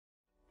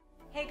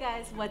Hey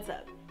guys, what's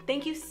up?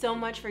 Thank you so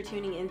much for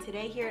tuning in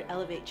today here at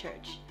Elevate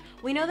Church.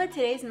 We know that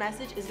today's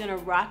message is going to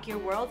rock your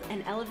world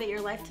and elevate your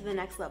life to the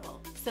next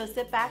level. So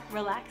sit back,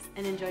 relax,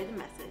 and enjoy the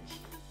message.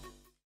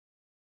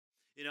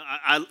 You know,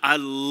 I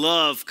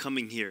love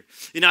coming here.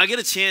 You know, I get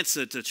a chance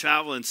to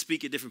travel and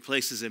speak at different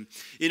places. And,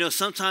 you know,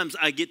 sometimes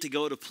I get to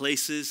go to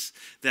places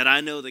that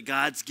I know that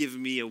God's given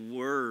me a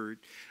word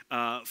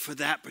for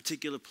that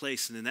particular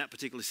place and in that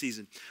particular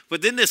season.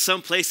 But then there's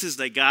some places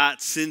that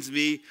God sends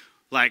me,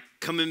 like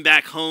coming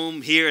back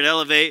home here at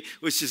Elevate,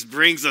 which just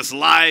brings us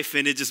life,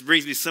 and it just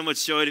brings me so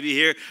much joy to be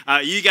here.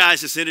 You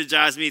guys just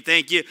energize me.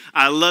 Thank you.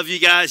 I love you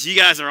guys. You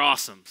guys are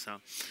awesome.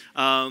 So,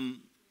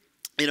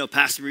 you know,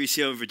 Pastor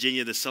Mauricio in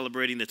Virginia, they're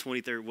celebrating the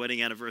 23rd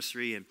wedding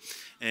anniversary,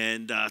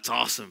 and it's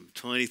awesome.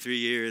 23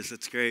 years,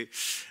 that's great.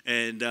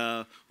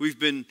 And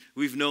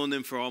we've known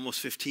them for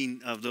almost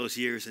 15 of those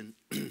years,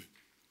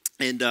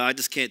 and I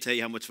just can't tell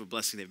you how much of a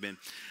blessing they've been.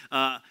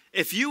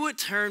 If you would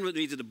turn with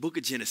me to the book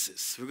of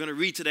Genesis, we're going to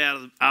read today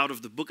out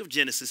of the book of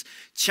Genesis,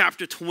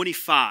 chapter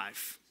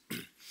 25.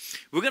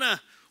 We're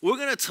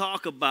gonna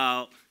talk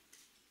about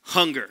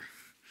hunger.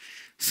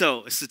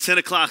 So it's the 10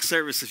 o'clock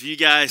service. If you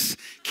guys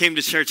came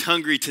to church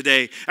hungry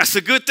today, that's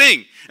a good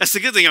thing. That's a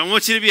good thing. I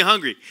want you to be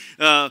hungry.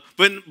 But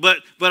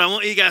I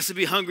want you guys to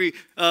be hungry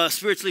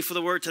spiritually for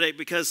the word today,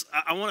 because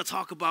I want to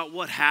talk about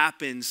what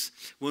happens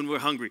when we're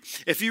hungry.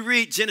 If you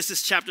read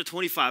Genesis chapter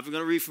 25, we're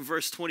going to read from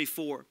verse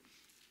 24.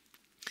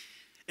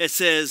 It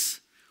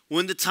says,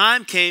 when the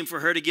time came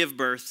for her to give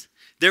birth,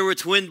 there were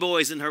twin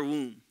boys in her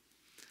womb.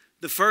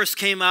 The first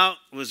came out,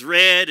 was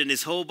red, and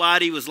his whole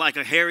body was like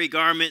a hairy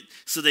garment,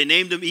 so they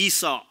named him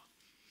Esau.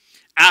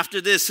 After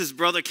this, his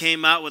brother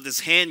came out with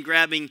his hand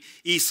grabbing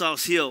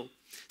Esau's heel,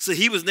 so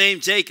he was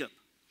named Jacob.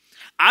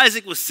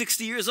 Isaac was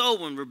 60 years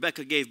old when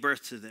Rebekah gave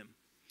birth to them.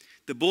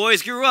 The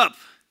boys grew up,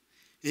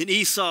 and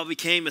Esau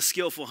became a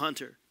skillful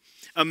hunter,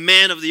 a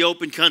man of the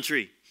open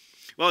country,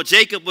 while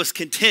Jacob was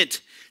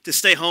content to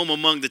stay home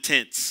among the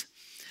tents.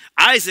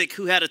 Isaac,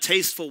 who had a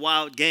taste for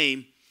wild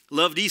game,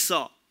 loved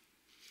Esau,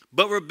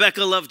 but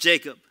Rebekah loved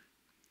Jacob.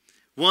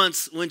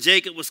 Once, when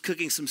Jacob was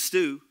cooking some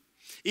stew,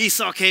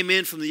 Esau came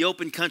in from the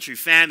open country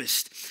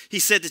famished. He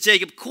said to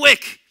Jacob,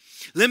 "Quick,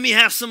 let me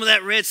have some of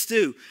that red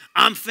stew.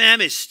 I'm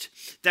famished."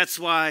 That's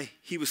why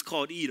he was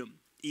called Edom.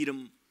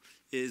 Edom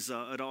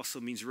it also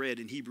means red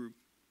in Hebrew.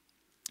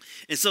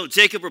 And so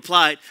Jacob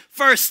replied,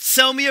 "First,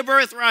 sell me a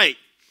birthright."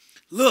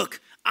 "Look,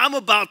 I'm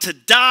about to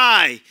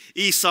die,"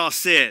 Esau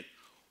said.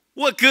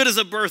 "What good is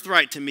a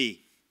birthright to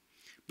me?"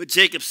 But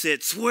Jacob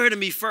said, "Swear to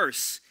me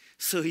first."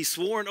 So he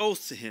swore an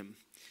oath to him,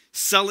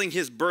 selling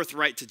his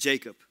birthright to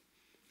Jacob.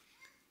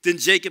 Then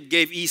Jacob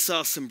gave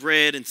Esau some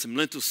bread and some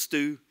lentil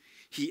stew.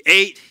 He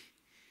ate,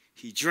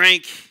 he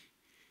drank,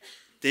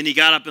 then he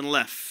got up and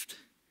left.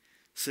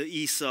 So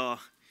Esau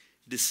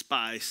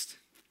despised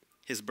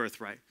his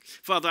birthright.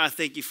 Father, I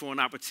thank you for an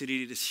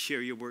opportunity to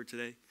share your word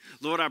today.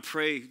 Lord, I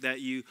pray that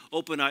you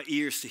open our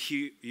ears to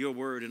hear your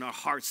word and our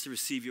hearts to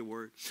receive your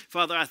word.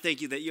 Father, I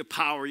thank you that your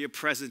power, your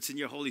presence, and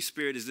your Holy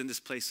Spirit is in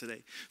this place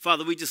today.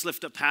 Father, we just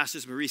lift up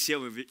Pastors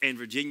Mauricio and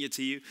Virginia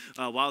to you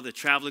while they're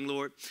traveling,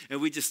 Lord. And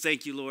we just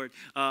thank you, Lord,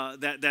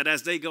 that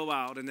as they go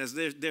out and as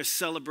they're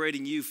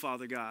celebrating you,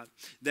 Father God,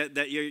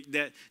 that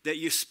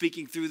you're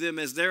speaking through them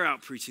as they're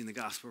out preaching the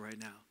gospel right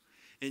now.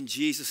 In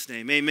Jesus'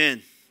 name,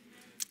 amen.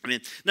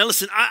 Amen. Now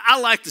listen, I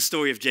like the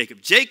story of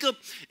Jacob. Jacob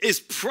is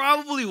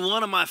probably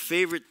one of my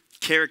favorite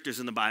characters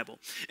in the Bible.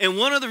 And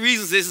one of the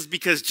reasons is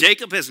because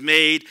Jacob has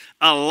made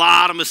a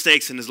lot of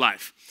mistakes in his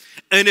life.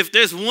 And if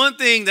there's one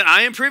thing that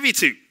I am privy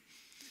to,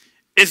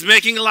 it's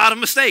making a lot of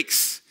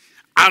mistakes.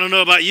 I don't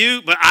know about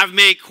you, but I've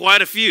made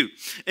quite a few.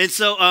 And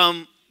so,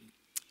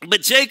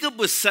 but Jacob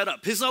was set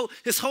up.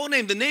 His whole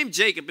name, the name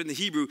Jacob in the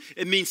Hebrew,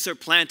 it means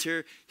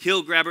supplanter,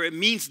 heel grabber. It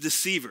means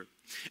deceiver.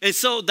 And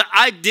so the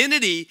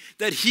identity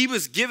that he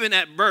was given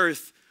at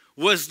birth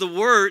was the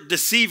word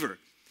deceiver.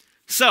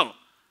 So,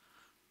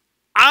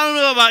 I don't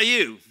know about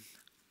you,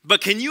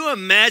 but can you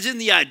imagine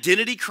the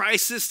identity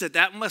crisis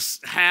that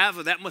must have,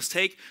 or that must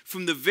take?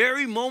 From the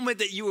very moment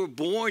that you were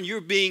born,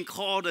 you're being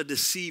called a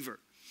deceiver.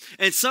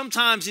 And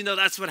sometimes, you know,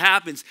 that's what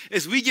happens,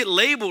 is we get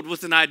labeled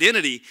with an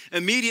identity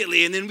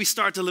immediately, and then we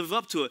start to live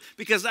up to it,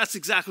 because that's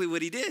exactly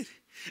what he did.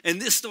 In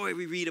this story,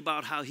 we read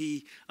about how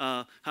he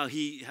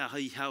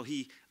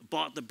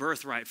bought the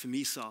birthright from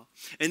Esau.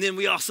 And then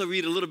we also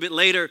read a little bit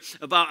later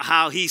about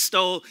how he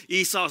stole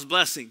Esau's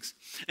blessings.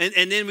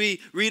 And then we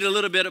read a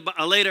little bit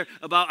later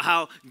about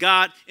how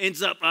God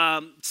ends up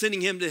sending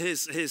him to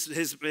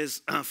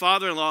his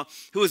father-in-law,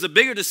 who was a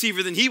bigger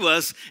deceiver than he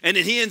was. And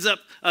then he ends up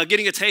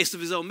getting a taste of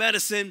his own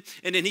medicine.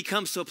 And then he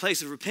comes to a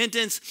place of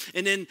repentance.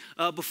 And then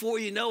before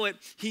you know it,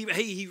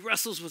 he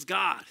wrestles with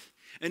God.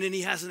 And then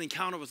he has an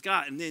encounter with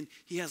God. And then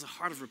he has a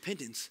heart of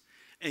repentance.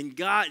 And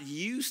God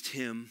used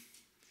him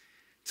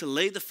to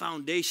lay the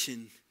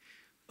foundation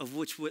of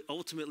which would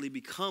ultimately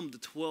become the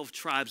 12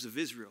 tribes of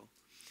Israel,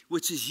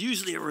 which is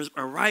usually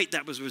a right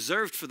that was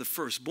reserved for the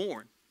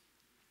firstborn.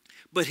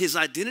 But his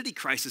identity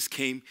crisis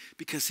came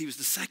because he was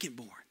the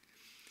secondborn.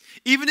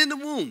 Even in the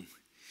womb,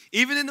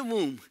 Even in the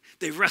womb,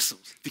 they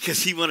wrestled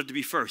because he wanted to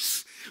be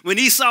first. When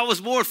Esau was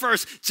born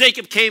first,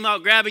 Jacob came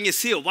out grabbing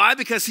his heel. Why?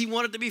 Because he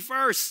wanted to be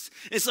first.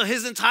 And so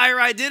his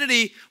entire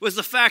identity was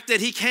the fact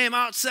that he came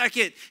out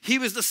second. He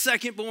was the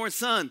second born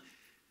son.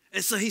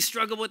 And so he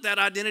struggled with that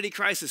identity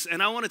crisis.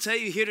 And I want to tell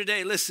you here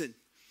today, listen,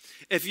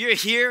 if you're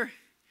here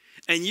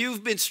and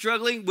you've been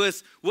struggling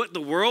with what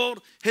the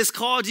world has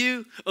called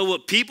you or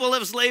what people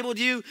have labeled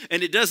you,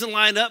 and it doesn't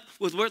line up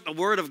with what the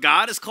Word of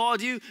God has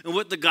called you and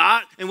what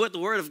the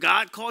Word of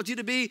God called you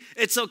to be,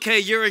 it's okay.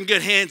 You're in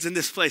good hands in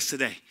this place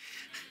today.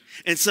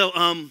 And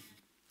so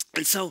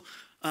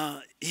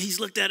he's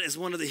looked at as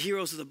one of the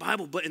heroes of the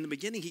Bible, but in the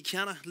beginning, he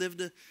kind of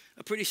lived a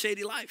pretty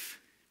shady life.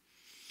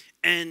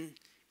 And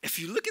if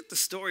you look at the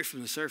story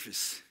from the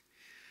surface,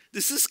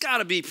 this has got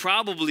to be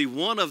probably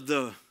one of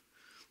the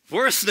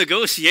worst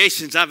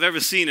negotiations I've ever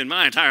seen in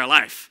my entire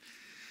life.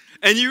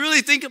 And you really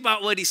think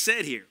about what he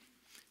said here.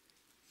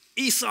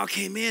 Esau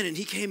came in and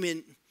he came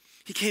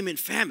in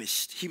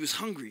famished. He was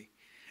hungry.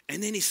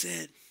 And then he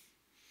said,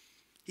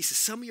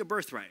 sell me your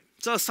birthright.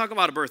 So let's talk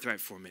about a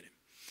birthright for a minute.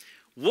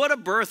 What a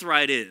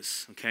birthright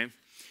is, okay?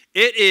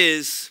 It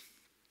is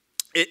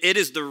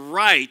the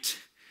right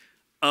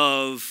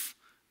of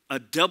a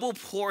double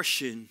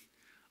portion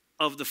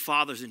of the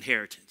father's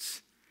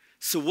inheritance.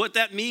 So what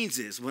that means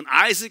is when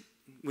Isaac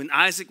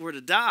were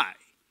to die,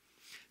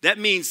 that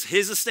means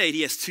his estate,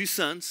 he has 2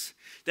 sons.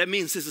 That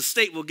means his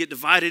estate will get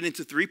divided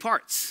into 3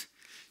 parts.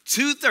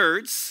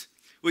 2/3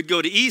 would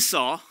go to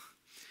Esau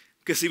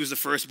because he was the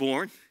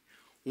firstborn.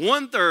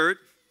 1/3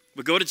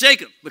 would go to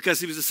Jacob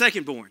because he was the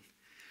secondborn.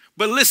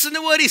 But listen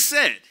to what he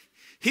said.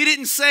 He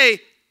didn't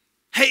say,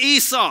 hey,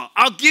 Esau,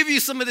 I'll give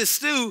you some of this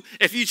stew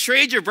if you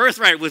trade your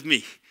birthright with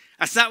me.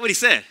 That's not what he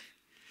said.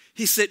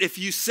 He said, if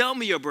you sell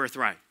me your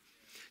birthright.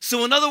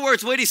 So in other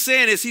words, what he's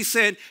saying is he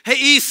said, hey,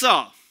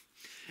 Esau,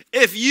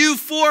 if you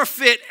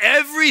forfeit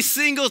every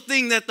single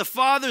thing that the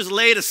father's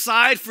laid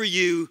aside for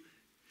you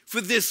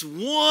for this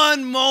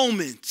one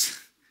moment,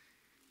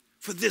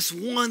 for this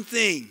one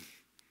thing,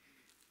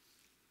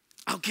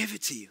 I'll give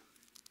it to you.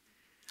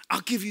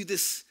 I'll give you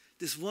this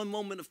one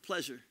moment of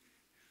pleasure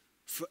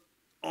for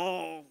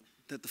all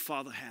that the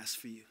Father has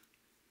for you.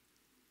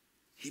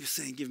 He was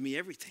saying, give me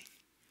everything.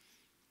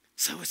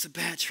 So it's a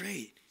bad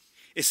trade.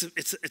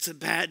 It's a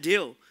bad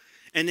deal.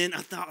 And then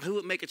I thought, who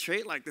would make a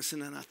trade like this?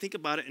 And then I think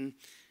about it, and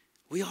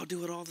we all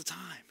do it all the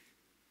time.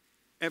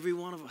 Every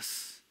one of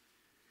us.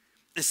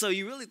 And so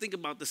you really think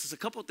about this. There's a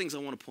couple of things I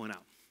want to point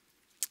out.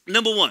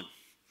 Number one,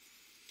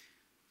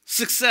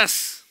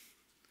 success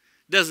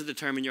doesn't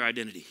determine your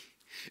identity.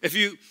 If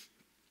you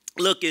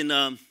look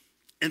in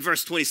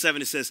verse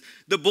 27, it says,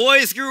 the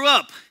boys grew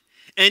up,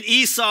 and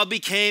Esau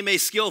became a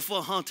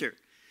skillful hunter.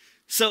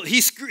 So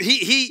he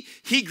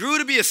grew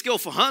to be a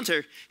skillful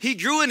hunter. He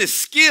grew in his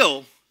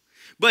skill,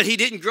 but he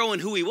didn't grow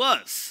in who he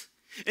was.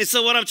 And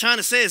so what I'm trying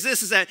to say is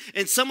this, is that,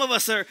 and some of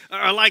us are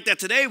like that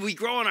today. We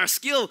grow in our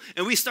skill,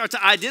 and we start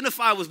to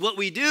identify with what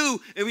we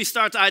do, and we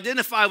start to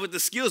identify with the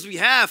skills we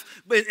have,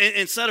 but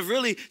instead of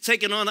really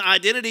taking on the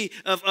identity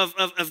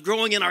of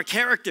growing in our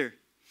character.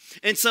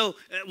 And so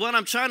what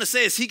I'm trying to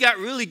say is he got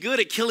really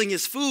good at killing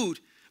his food,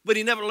 but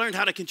he never learned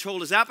how to control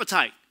his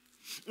appetite.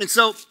 And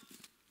so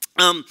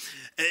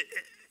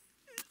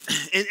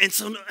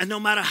no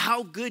matter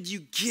how good you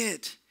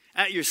get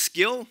at your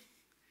skill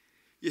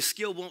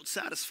won't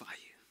satisfy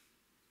you.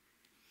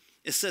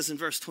 It says in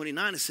verse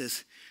 29, it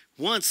says,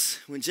 once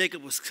when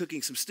Jacob was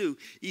cooking some stew,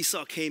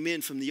 Esau came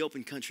in from the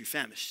open country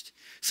famished.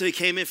 So he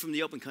came in from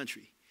the open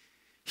country.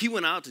 He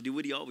went out to do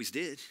what he always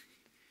did.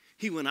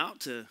 He went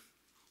out to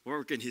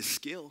work in his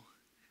skill,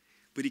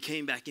 but he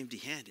came back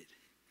empty-handed.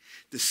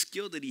 The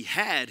skill that he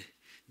had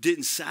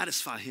didn't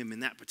satisfy him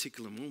in that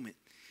particular moment.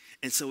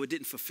 And so it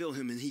didn't fulfill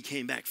him, and he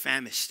came back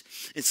famished.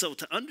 And so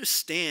to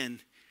understand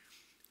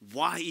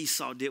why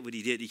Esau did what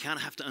he did, you kind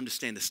of have to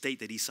understand the state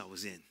that Esau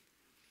was in.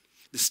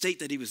 The state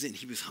that he was in,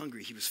 he was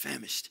hungry, he was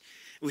famished.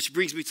 Which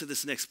brings me to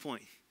this next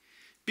point.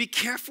 Be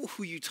careful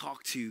who you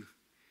talk to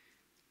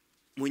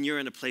when you're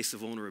in a place of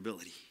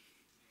vulnerability.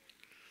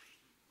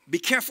 Be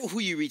careful who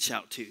you reach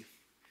out to.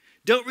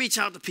 Don't reach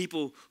out to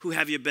people who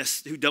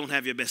don't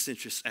have your best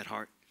interests at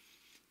heart.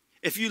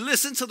 If you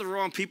listen to the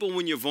wrong people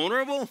when you're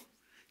vulnerable,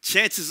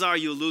 chances are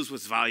you'll lose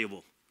what's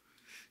valuable.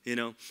 You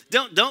know,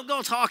 don't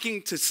go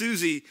talking to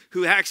Susie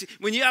who actually,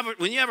 when you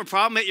have a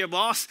problem at your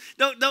boss,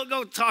 don't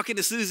go talking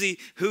to Susie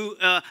who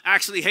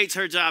actually hates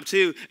her job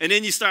too, and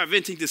then you start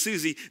venting to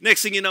Susie.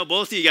 Next thing you know,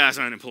 both of you guys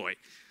are unemployed.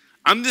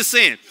 I'm just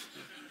saying,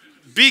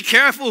 be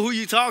careful who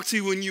you talk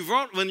to when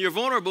you're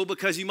vulnerable,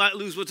 because you might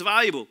lose what's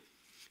valuable.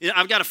 You know,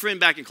 I've got a friend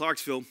back in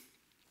Clarksville,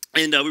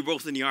 and we're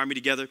both in the Army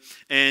together,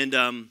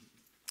 and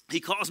he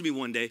calls me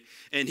one day,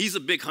 and he's a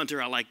big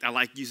hunter. I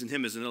like using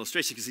him as an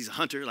illustration because he's a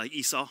hunter, like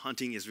Esau.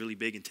 Hunting is really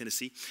big in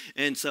Tennessee.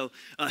 And so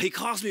he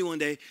calls me one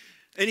day,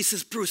 and he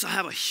says, Bruce, I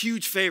have a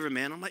huge favor,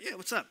 man. I'm like, yeah,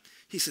 what's up?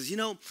 He says,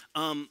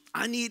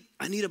 I need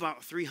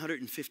about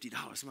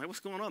 $350. I'm like, what's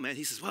going on, man?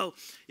 He says, well,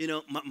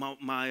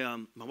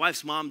 my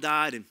wife's mom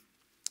died, and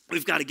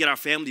we've got to get our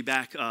family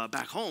back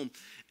home.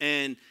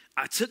 And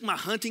I took my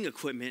hunting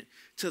equipment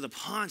to the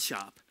pawn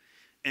shop,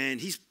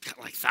 and he's got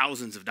like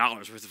thousands of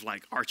dollars worth of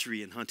like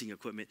archery and hunting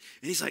equipment.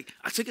 And he's like,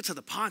 I took it to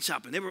the pawn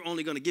shop, and they were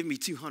only going to give me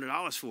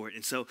 $200 for it.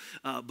 And so,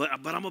 but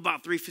I'm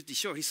about $350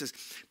 short. He says,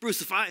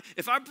 Bruce, if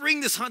I bring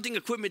this hunting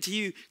equipment to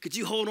you, could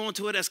you hold on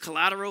to it as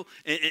collateral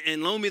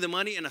and loan me the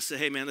money? And I said,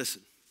 hey man,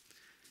 listen,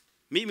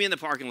 meet me in the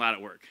parking lot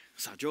at work.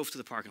 So I drove to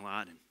the parking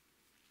lot, and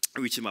I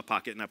reach in my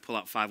pocket, and I pull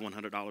out 5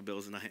 $100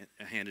 bills, and I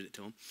handed it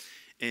to him.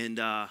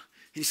 And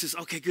he says,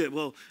 okay, good.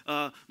 Well,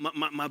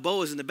 my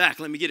bow is in the back.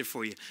 Let me get it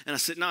for you. And I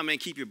said, no, man,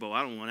 keep your bow.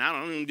 I don't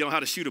even know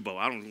how to shoot a bow.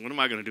 What am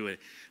I going to do with it?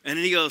 And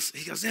then he goes,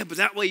 yeah, but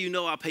that way you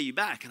know I'll pay you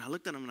back. And I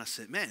looked at him and I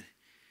said, man,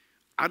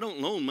 I don't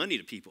loan money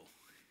to people.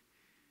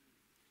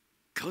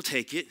 Go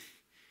take it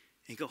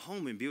and go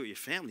home and be with your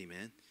family,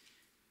 man.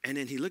 And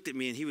then he looked at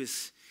me, and he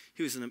was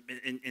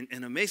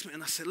in amazement.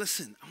 And I said,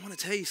 listen, I want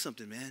to tell you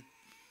something, man.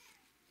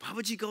 Why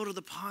would you go to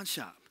the pawn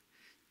shop?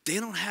 They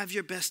don't have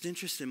your best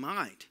interest in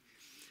mind.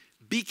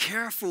 Be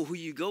careful who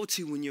you go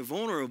to when you're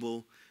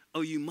vulnerable,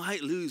 or you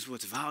might lose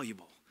what's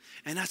valuable.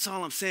 And that's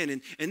all I'm saying.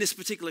 And in this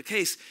particular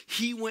case,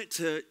 he went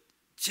to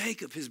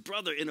Jacob, his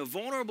brother, in a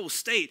vulnerable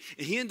state,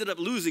 and he ended up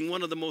losing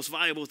one of the most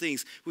valuable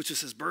things, which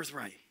was his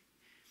birthright.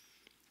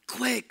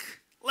 Quick,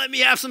 let me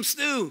have some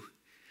stew.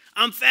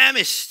 I'm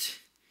famished.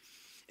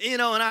 You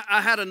know, and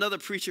I had another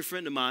preacher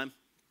friend of mine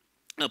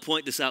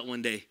point this out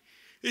one day.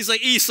 He's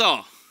like,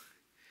 Esau,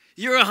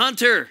 you're a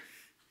hunter.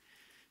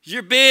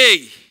 You're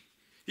big.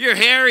 You're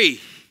hairy.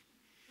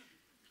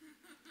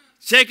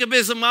 Jacob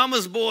is a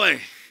mama's boy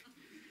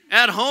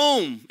at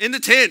home in the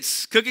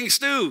tents cooking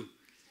stew.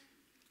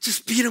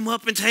 Just beat him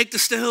up and take the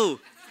stew.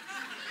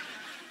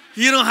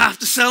 You don't have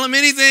to sell him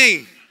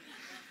anything.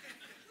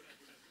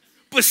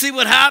 But see,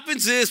 what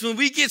happens is when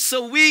we get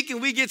so weak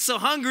and we get so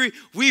hungry,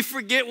 we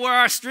forget where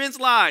our strength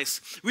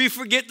lies. We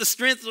forget the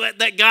strength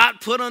that God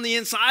put on the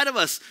inside of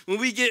us when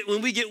we get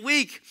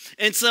weak.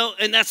 And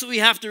that's what we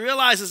have to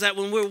realize, is that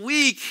when we're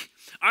weak,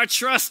 our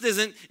trust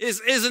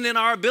isn't in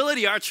our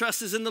ability. Our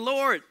trust is in the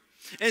Lord.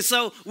 And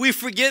so we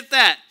forget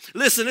that.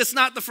 Listen, it's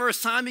not the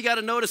first time. You got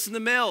to notice in the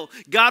mail.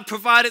 God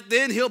provided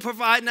then, he'll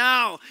provide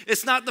now.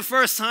 It's not the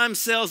first time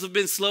sales have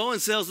been slow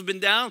and sales have been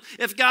down.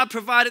 If God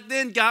provided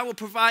then, God will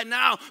provide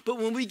now. But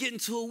when we get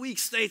into a weak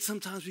state,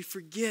 sometimes we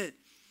forget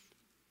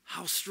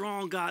how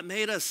strong God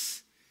made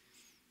us.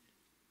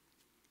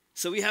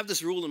 So we have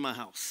this rule in my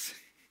house.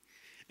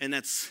 And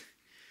that's,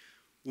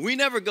 we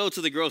never go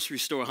to the grocery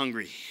store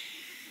hungry.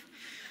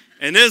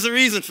 And there's a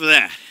reason for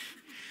that.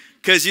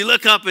 Because you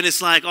look up and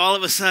it's like all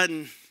of a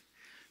sudden,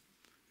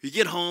 you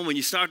get home and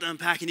you start to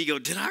unpack and you go,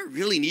 did I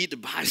really need to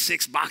buy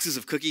 6 boxes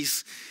of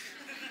cookies?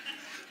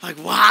 Like,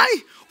 why?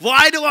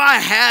 Why do I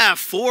have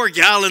 4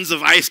 gallons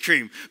of ice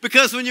cream?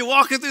 Because when you're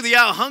walking through the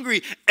aisle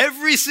hungry,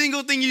 every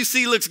single thing you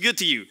see looks good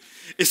to you,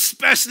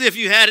 especially if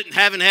you haven't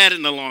had it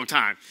in a long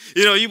time.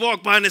 You know, you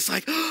walk by and it's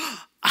like, oh,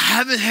 I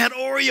haven't had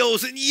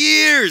Oreos in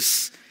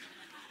years.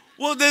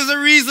 Well, there's a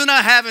reason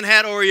I haven't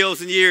had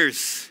Oreos in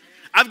years.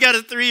 I've got a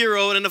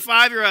 3-year-old and a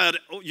 5-year-old,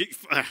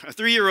 a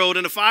 3-year-old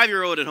and a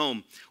 5-year-old at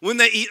home. When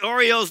they eat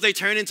Oreos, they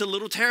turn into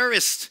little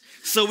terrorists,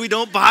 so we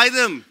don't buy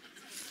them.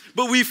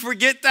 But we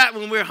forget that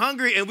when we're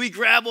hungry, and we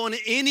grab on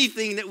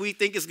anything that we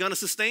think is going to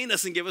sustain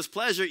us and give us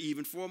pleasure,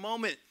 even for a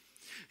moment.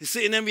 You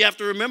see, and then we have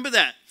to remember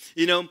that.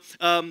 You know,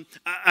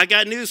 I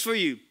got news for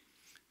you.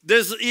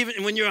 There's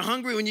even when you're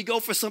hungry, when you go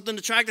for something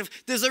attractive,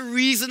 there's a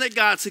reason that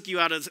God took you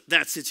out of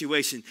that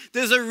situation.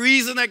 There's a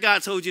reason that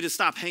God told you to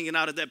stop hanging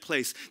out at that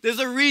place. There's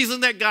a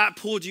reason that God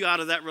pulled you out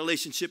of that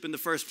relationship in the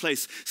first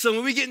place. So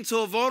when we get into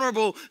a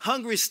vulnerable,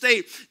 hungry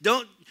state,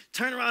 don't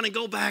turn around and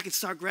go back and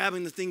start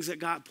grabbing the things that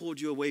God pulled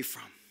you away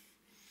from.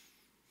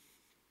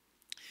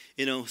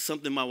 You know,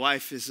 something my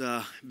wife has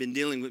been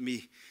dealing with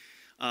me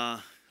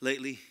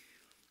lately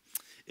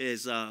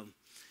is,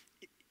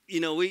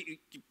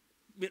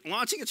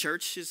 launching a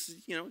church is,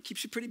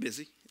 keeps you pretty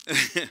busy.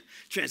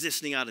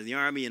 Transitioning out of the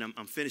Army, and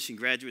I'm finishing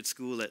graduate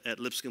school at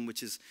Lipscomb,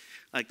 which is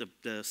like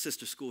the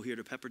sister school here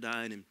to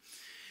Pepperdine.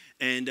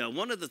 And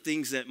one of the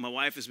things that my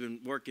wife has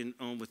been working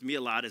on with me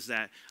a lot is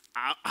that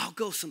I'll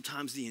go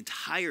sometimes the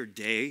entire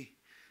day,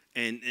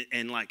 and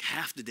like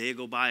half the day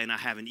go by and I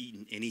haven't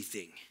eaten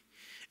anything.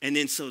 And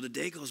then so the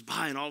day goes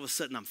by and all of a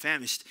sudden I'm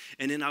famished,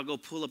 and then I'll go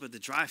pull up at the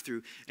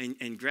drive-thru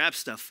and grab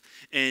stuff.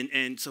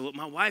 And so what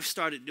my wife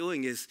started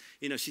doing is,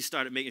 she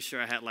started making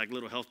sure I had like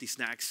little healthy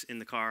snacks in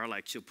the car.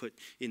 Like she'll put,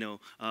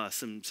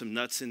 some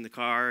nuts in the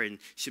car, and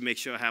she'll make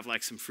sure I have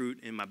like some fruit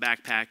in my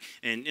backpack,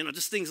 and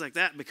just things like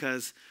that,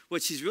 because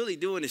what she's really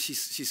doing is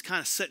she's kind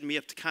of setting me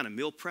up to kind of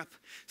meal prep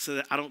so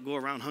that I don't go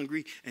around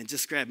hungry and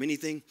just grab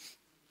anything.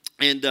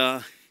 And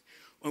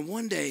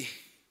one day,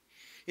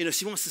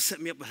 she wants to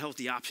set me up with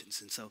healthy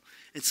options.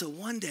 And so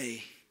one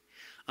day,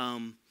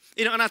 and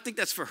I think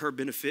that's for her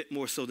benefit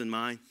more so than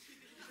mine.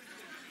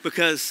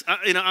 Because,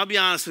 I'll be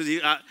honest with you,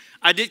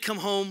 I did come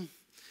home,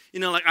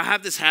 like I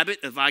have this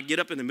habit of I get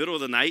up in the middle of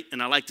the night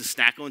and I like to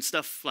snack on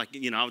stuff. Like,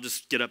 I'll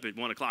just get up at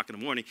 1 o'clock in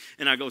the morning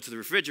and I go to the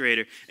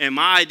refrigerator. And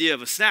my idea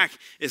of a snack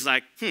is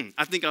like,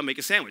 I think I'll make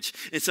a sandwich.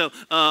 And so,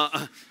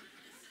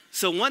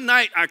 So one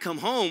night I come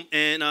home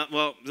and,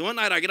 one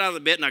night I get out of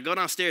the bed and I go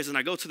downstairs and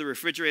I go to the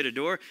refrigerator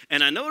door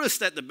and I notice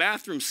that the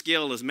bathroom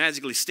scale is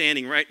magically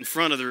standing right in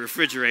front of the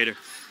refrigerator.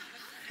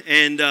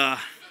 And I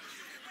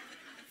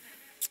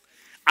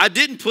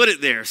didn't put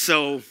it there,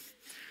 so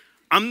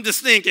I'm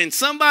just thinking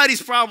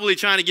somebody's probably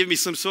trying to give me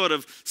some sort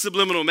of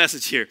subliminal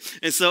message here.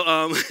 And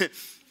so,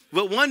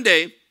 but one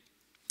day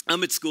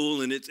I'm at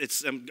school and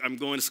I'm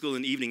going to school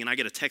in the evening and I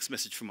get a text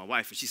message from my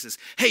wife and she says,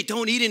 "Hey,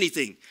 don't eat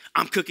anything.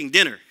 I'm cooking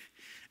dinner."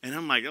 And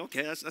I'm like,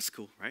 okay, that's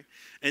cool, right?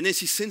 And then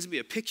she sends me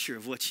a picture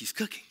of what she's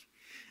cooking.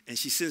 And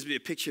she sends me a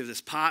picture of this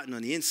pot, and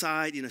on the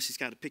inside, she's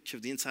got a picture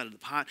of the inside of the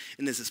pot,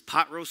 and there's this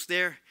pot roast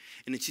there,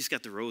 and then she's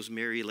got the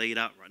rosemary laid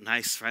out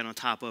nice right on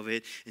top of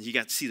it, and you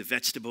got to see the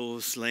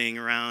vegetables laying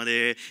around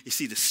there. You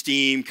see the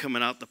steam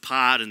coming out the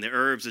pot, and the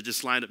herbs are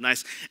just lined up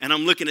nice. And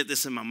I'm looking at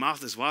this, and my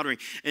mouth is watering.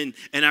 And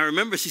I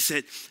remember she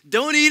said,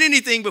 "Don't eat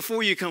anything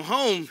before you come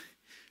home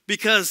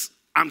because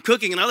I'm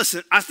cooking." And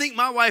I think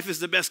my wife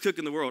is the best cook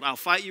in the world. I'll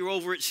fight you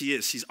over it. She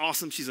is. She's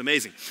awesome. She's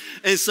amazing.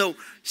 And so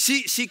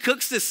she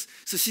cooks this.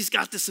 So she's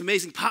got this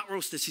amazing pot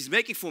roast that she's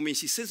making for me. And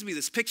she sends me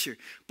this picture.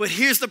 But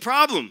here's the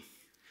problem.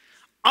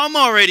 I'm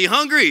already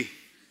hungry.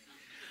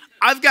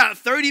 I've got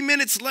 30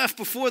 minutes left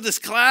before this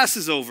class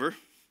is over.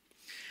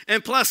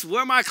 And plus,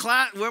 where my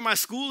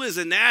school is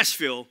in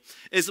Nashville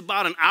is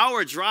about an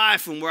hour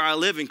drive from where I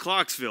live in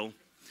Clarksville.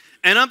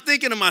 And I'm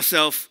thinking to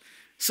myself,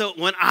 so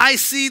when I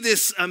see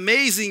this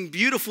amazing,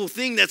 beautiful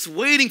thing that's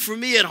waiting for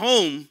me at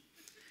home,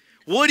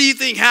 what do you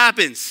think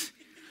happens?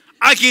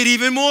 I get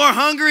even more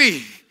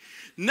hungry.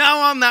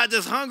 Now I'm not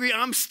just hungry,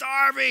 I'm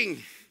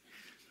starving.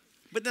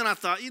 But then I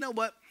thought, you know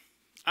what?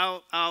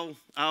 I'll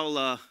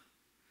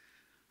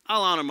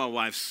honor my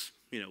wife's,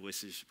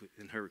 wishes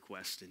and her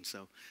request. And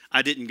so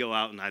I didn't go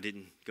out and I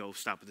didn't go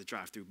stop at the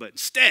drive-thru. But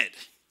instead,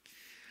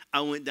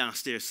 I went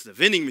downstairs to the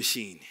vending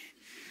machine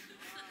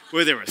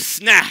where there were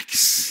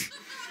snacks.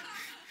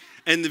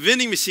 And the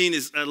vending machine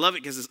I love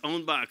it because it's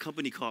owned by a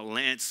company called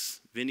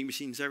Lance Vending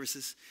Machine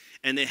Services.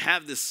 And they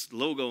have this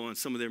logo on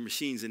some of their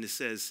machines, and it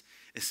says,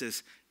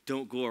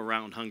 "Don't go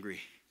around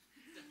hungry."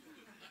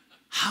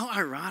 How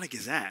ironic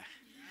is that?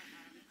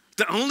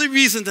 The only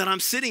reason that I'm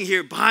sitting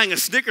here buying a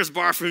Snickers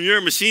bar from your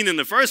machine in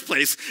the first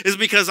place is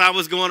because I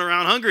was going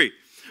around hungry.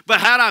 But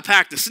had I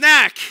packed a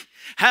snack,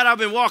 had I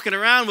been walking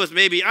around with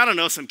maybe,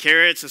 some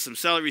carrots or some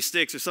celery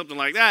sticks or something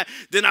like that,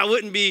 then I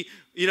wouldn't be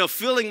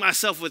filling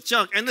myself with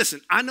junk. And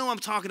listen, I know I'm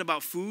talking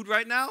about food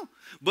right now,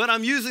 but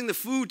I'm using the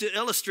food to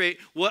illustrate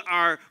what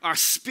our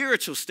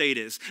spiritual state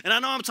is. And I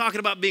know I'm talking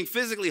about being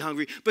physically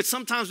hungry, but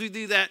sometimes we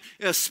do that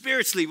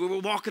spiritually where we're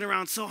walking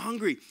around so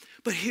hungry.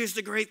 But here's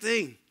the great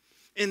thing.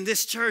 In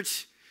this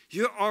church,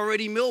 you're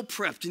already meal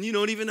prepped and you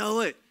don't even know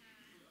it.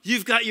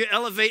 You've got your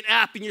Elevate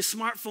app in your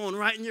smartphone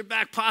right in your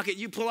back pocket.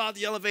 You pull out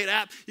the Elevate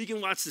app. You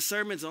can watch the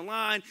sermons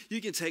online. You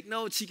can take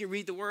notes. You can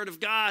read the Word of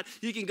God.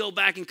 You can go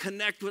back and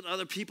connect with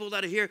other people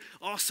that are here.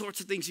 All sorts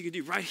of things you can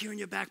do right here in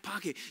your back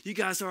pocket. You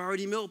guys are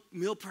already meal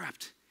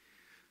prepped.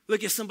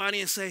 Look at somebody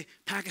and say,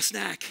 "Pack a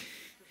snack."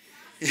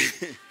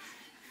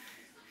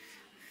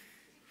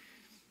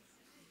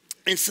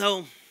 And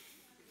so,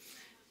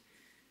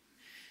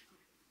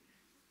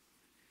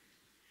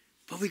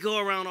 but we go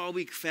around all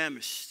week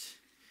famished.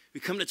 We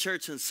come to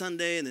church on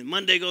Sunday, and then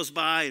Monday goes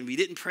by, and we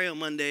didn't pray on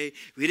Monday.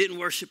 We didn't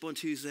worship on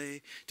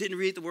Tuesday. Didn't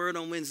read the Word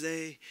on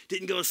Wednesday.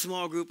 Didn't go to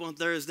small group on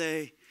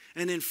Thursday.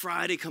 And then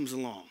Friday comes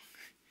along,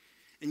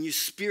 and you're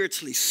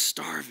spiritually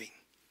starving.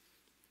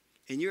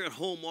 And you're at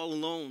home all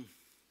alone,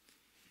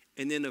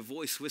 and then a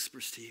voice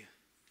whispers to you,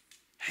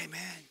 "Hey,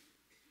 man,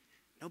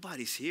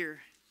 nobody's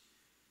here.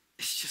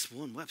 It's just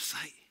one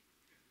website."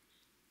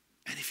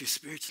 And if you're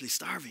spiritually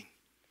starving,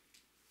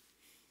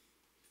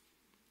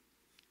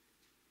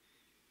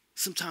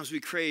 sometimes we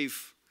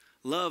crave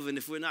love, and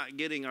if we're not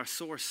getting our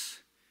source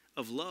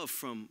of love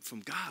from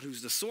God,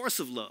 who's the source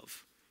of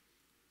love,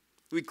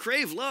 we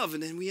crave love,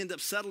 and then we end up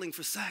settling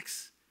for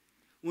sex,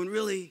 when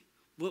really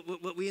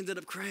what we ended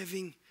up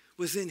craving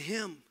was in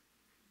Him.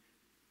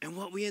 And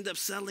what we end up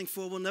settling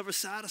for will never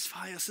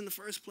satisfy us in the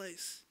first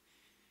place.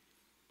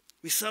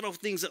 We settle for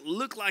things that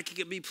look like it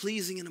could be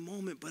pleasing in a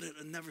moment, but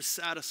it'll never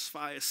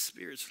satisfy us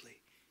spiritually.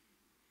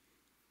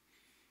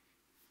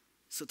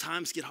 So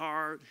times get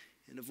hard,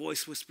 and the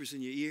voice whispers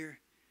in your ear,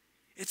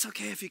 "It's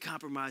okay if you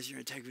compromise your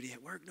integrity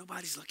at work.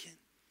 Nobody's looking.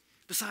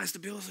 Besides, the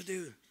bills are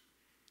due."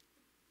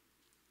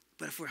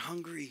 But if we're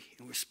hungry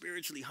and we're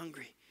spiritually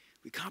hungry,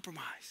 we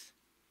compromise.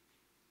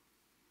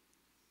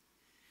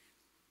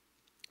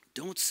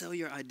 Don't sell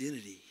your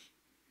identity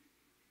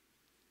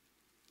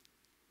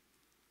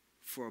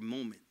for a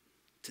moment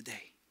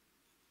today.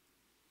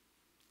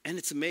 And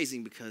it's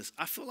amazing because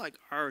I feel like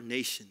our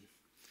nation,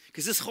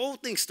 because this whole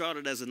thing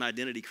started as an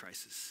identity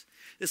crisis.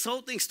 This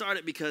whole thing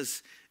started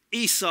because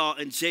Esau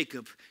and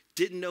Jacob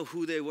didn't know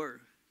who they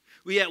were.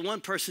 We had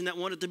one person that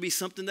wanted to be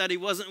something that he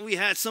wasn't, and we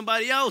had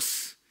somebody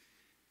else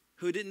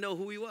who didn't know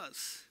who he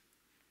was.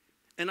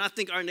 And I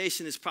think our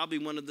nation is probably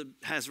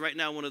has right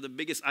now one of the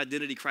biggest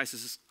identity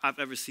crises I've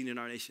ever seen in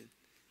our nation.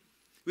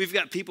 We've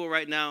got people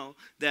right now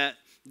that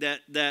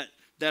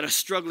that are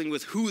struggling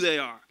with who they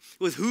are,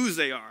 with whose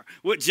they are,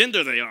 what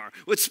gender they are,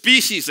 what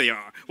species they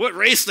are, what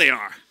race they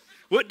are,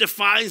 what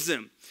defines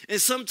them. And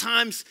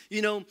sometimes,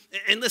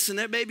 and listen,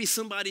 there may be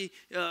somebody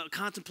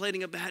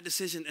contemplating a bad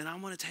decision, and I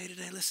want to tell you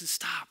today, listen,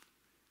 stop.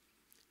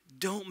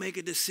 Don't make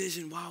a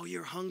decision while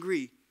you're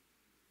hungry.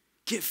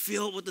 Get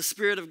filled with the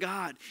Spirit of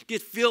God.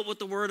 Get filled with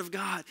the Word of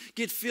God.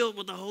 Get filled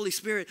with the Holy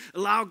Spirit.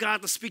 Allow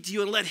God to speak to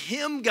you and let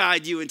Him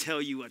guide you and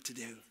tell you what to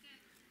do.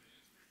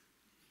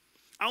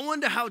 I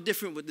wonder how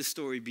different would this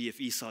story be if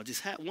Esau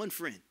just had one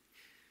friend.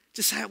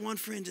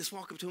 Just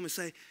walk up to him and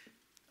say,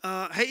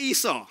 hey,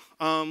 Esau,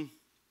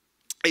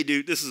 hey,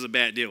 dude, this is a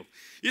bad deal.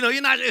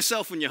 You're not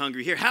yourself when you're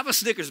hungry. Here, have a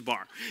Snickers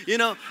bar.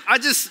 I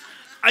just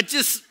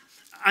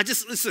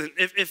listen,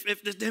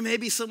 if there may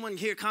be someone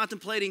here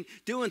contemplating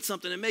doing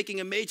something and making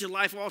a major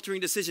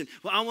life-altering decision,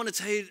 well, I want to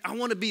tell you, I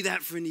want to be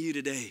that friend to you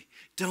today.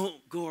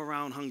 Don't go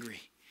around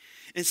hungry.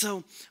 And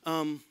so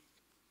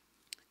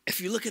if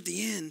you look at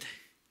the end,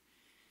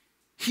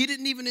 he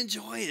didn't even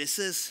enjoy it. It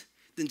says,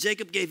 then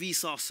Jacob gave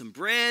Esau some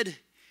bread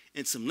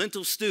and some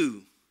lentil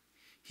stew.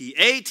 He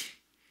ate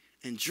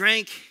and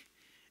drank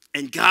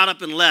and got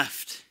up and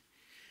left.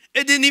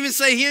 It didn't even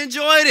say he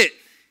enjoyed it.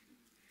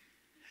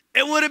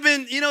 It would have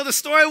been, the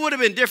story would have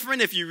been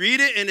different if you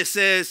read it and it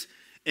says,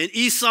 and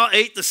Esau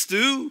ate the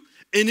stew,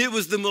 and it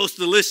was the most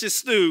delicious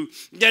stew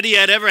that he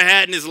had ever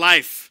had in his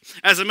life.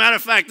 As a matter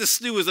of fact, the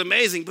stew was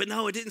amazing, but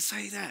no, it didn't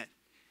say that.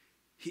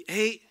 He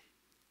ate,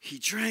 he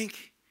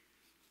drank,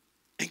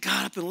 and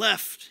got up and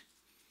left.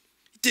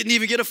 Didn't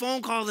even get a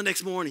phone call the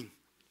next morning.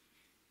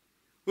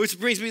 Which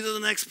brings me to the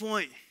next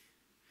point.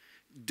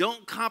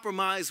 Don't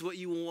compromise what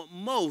you want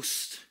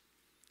most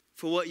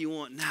for what you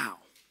want now.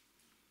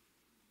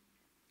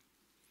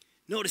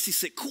 Notice he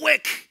said,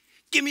 quick,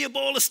 give me a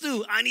bowl of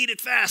stew. I need it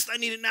fast. I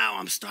need it now.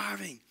 I'm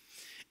starving.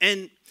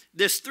 And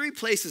there's 3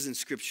 places in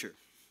Scripture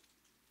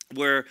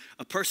where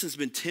a person's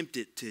been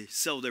tempted to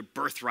sell their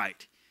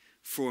birthright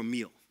for a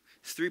meal.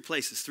 3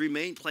 places, 3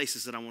 main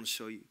places that I want to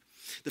show you.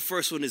 The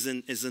first one is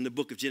in the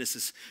book of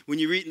Genesis. When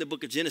you read in the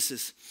book of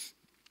Genesis,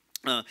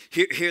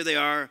 here they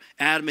are,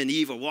 Adam and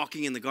Eve are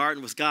walking in the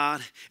garden with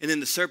God, and then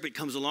the serpent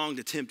comes along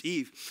to tempt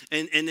Eve.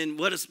 And then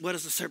what does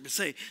the serpent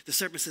say? The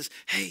serpent says,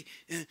 hey,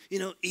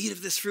 eat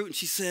of this fruit. And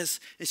she says,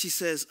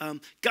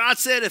 God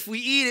said if we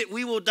eat it,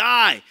 we will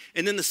die.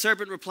 And then the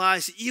serpent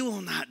replies, you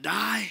will not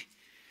die.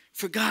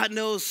 For God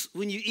knows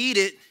when you eat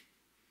it,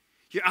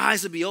 your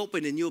eyes will be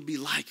opened and you'll be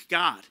like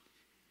God.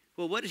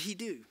 Well, what did he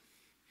do?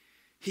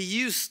 He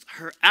used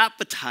her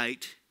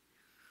appetite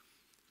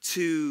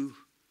to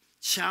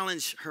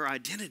challenge her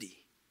identity.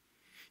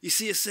 You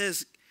see, it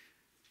said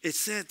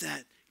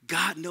that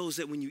God knows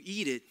that when you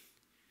eat it,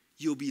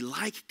 you'll be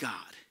like God.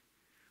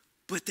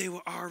 But they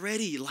were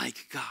already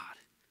like God.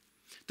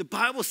 The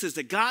Bible says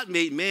that God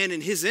made man in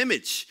his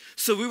image.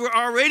 So we were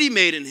already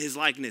made in his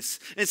likeness.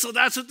 And so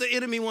that's what the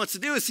enemy wants to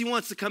do, is he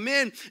wants to come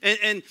in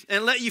and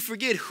let you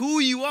forget who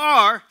you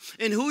are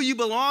and who you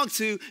belong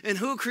to and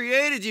who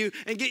created you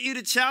and get you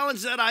to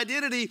challenge that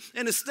identity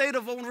in a state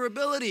of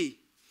vulnerability.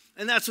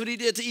 And that's what he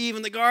did to Eve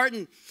in the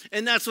garden.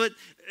 And that's what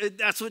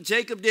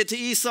Jacob did to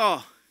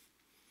Esau.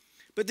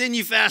 But then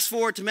you fast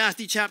forward to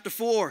Matthew chapter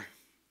 4.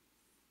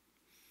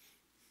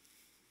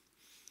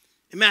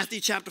 In Matthew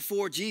chapter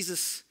 4,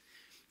 Jesus,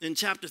 in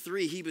chapter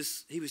 3, he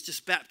was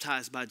just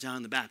baptized by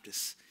John the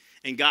Baptist.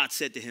 And God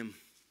said to him,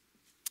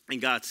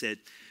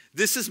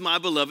 this is my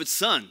beloved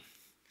son,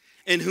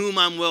 in whom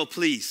I'm well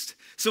pleased.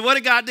 So what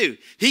did God do?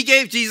 He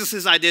gave Jesus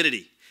his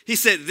identity. He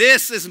said,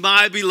 this is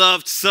my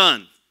beloved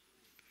son.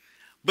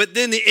 But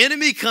then the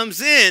enemy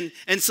comes in,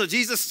 and so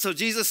Jesus,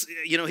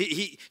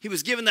 he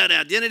was given that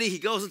identity. He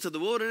goes into the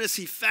wilderness.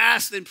 He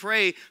fasts and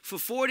prays for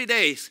 40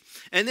 days.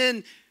 And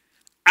then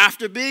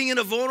after being in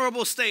a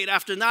vulnerable state,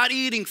 after not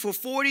eating for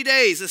 40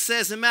 days, it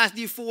says in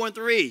Matthew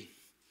 4:3,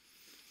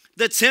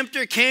 the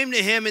tempter came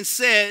to him and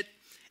said,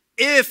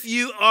 if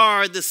you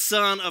are the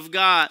Son of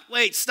God.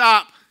 Wait,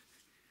 stop.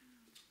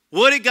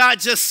 What did God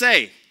just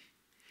say?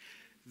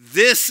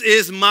 This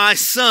is my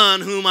son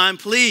whom I'm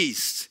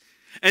pleased.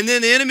 And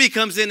then the enemy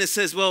comes in and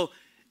says, well,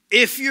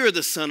 if you're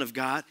the Son of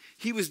God,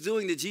 he was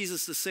doing to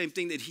Jesus the same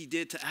thing that he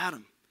did to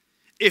Adam.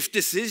 If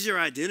this is your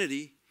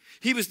identity,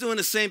 he was doing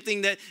the same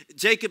thing that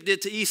Jacob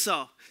did to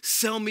Esau.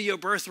 Sell me your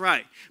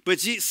birthright. But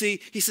see,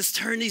 he says,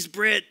 turn these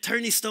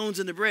stones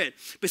into bread.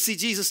 But see,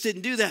 Jesus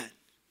didn't do that.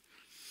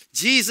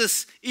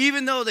 Jesus,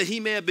 even though that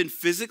he may have been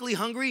physically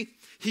hungry,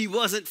 he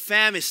wasn't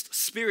famished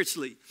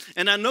spiritually.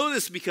 And I know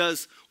this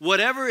because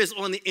whatever is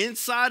on the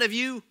inside of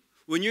you,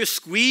 when you're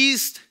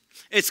squeezed,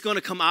 it's going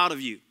to come out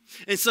of you.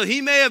 And so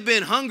he may have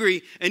been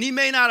hungry and he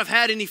may not have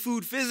had any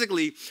food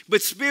physically,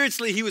 but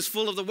spiritually he was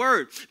full of the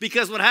word.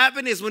 Because what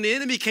happened is when the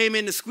enemy came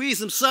in to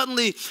squeeze him,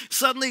 suddenly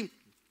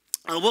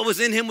what was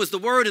in him was the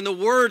word, and the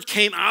word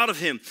came out of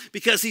him.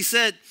 Because he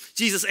said,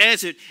 Jesus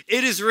answered,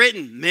 it is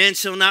written, man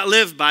shall not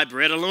live by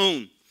bread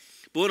alone,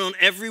 but on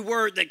every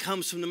word that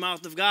comes from the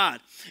mouth of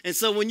God. And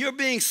so when you're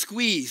being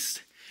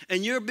squeezed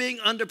and you're being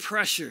under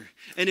pressure,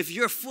 and if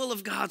you're full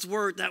of God's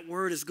word, that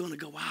word is going to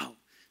go out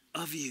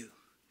of you.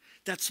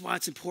 That's why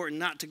it's important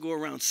not to go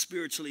around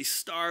spiritually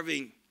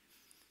starving.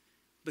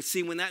 But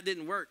see, when that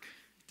didn't work,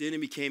 the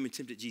enemy came and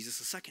tempted Jesus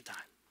a second time.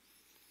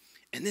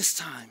 And this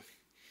time,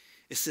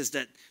 it says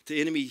that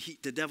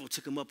the devil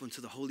took him up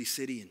into the holy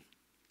city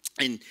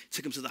and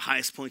took him to the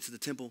highest points of the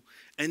temple.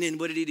 And then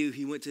what did he do?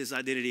 He went to his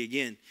identity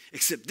again.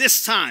 Except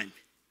this time,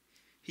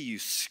 he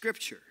used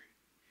scripture.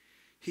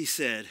 He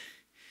said,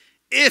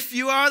 if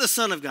you are the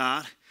Son of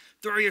God,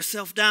 throw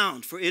yourself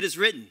down, for it is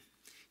written,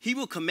 he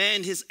will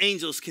command his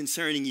angels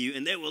concerning you,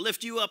 and they will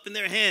lift you up in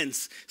their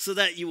hands so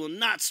that you will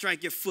not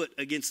strike your foot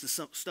against the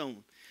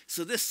stone.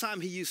 So this time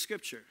he used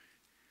scripture.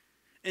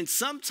 And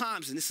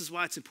sometimes, and this is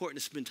why it's important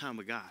to spend time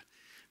with God,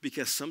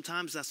 because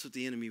sometimes that's what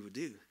the enemy will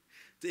do.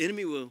 The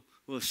enemy will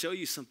show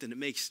you something that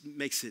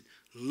makes it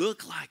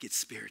look like it's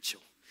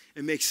spiritual.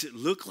 It makes it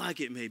look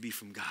like it may be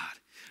from God.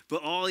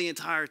 But all the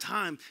entire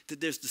time that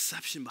there's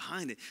deception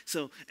behind it.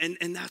 So,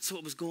 and that's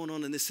what was going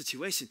on in this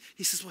situation.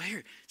 He says, well,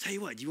 here, tell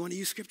you what, you want to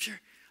use scripture?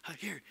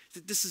 Here,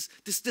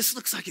 this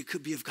looks like it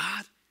could be of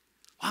God.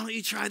 Why don't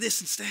you try this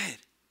instead?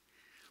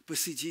 But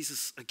see,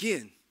 Jesus,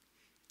 again,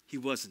 he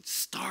wasn't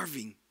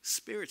starving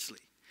spiritually.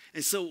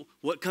 And so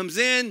what comes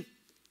in,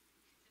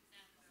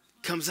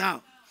 comes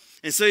out.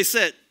 And so he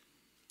said,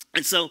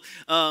 and so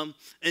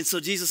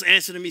Jesus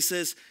answered him, he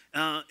says,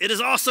 it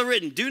is also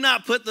written, do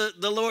not put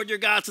the Lord your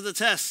God to the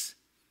test.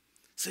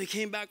 So he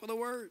came back with a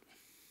word.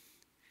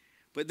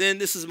 But then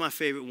this is my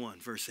favorite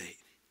one, verse 8.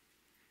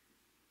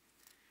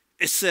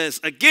 It says,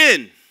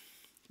 again,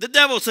 the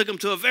devil took him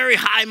to a very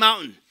high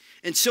mountain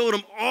and showed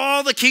him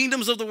all the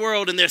kingdoms of the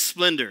world in their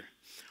splendor.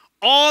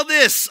 All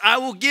this I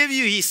will give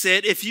you, he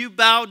said, if you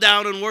bow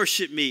down and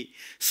worship me.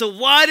 So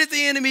why did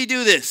the enemy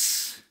do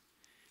this?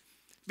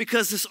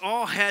 Because this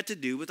all had to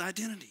do with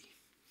identity.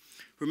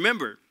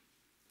 Remember,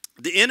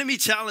 the enemy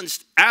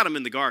challenged Adam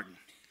in the garden.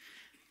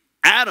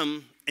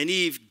 Adam and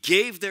Eve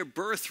gave their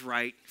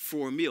birthright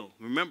for a meal.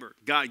 Remember,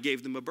 God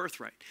gave them a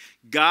birthright.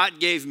 God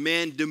gave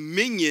man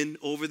dominion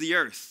over the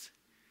earth.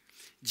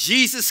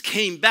 Jesus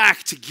came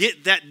back to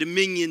get that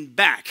dominion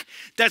back.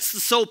 That's the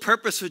sole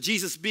purpose for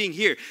Jesus being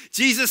here.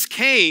 Jesus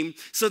came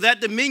so that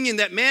dominion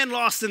that man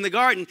lost in the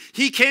garden,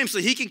 he came so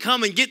he can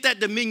come and get that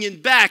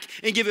dominion back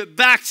and give it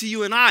back to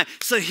you and I.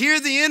 So here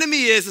the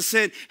enemy is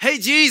saying, hey,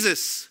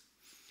 Jesus,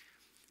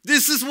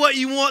 this is what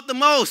you want the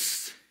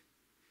most.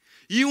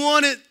 You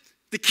wanted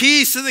the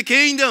keys to the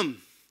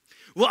kingdom.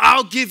 Well,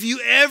 I'll give you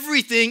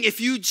everything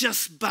if you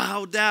just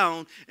bow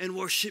down and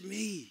worship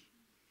me.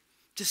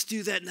 Just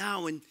do that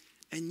now and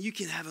you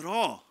can have it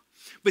all.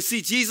 But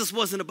see, Jesus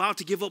wasn't about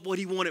to give up what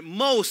he wanted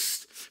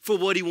most for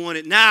what he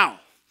wanted now.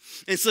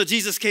 And so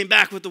Jesus came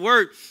back with the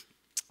word.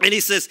 And he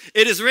says,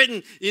 it is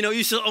written,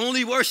 you shall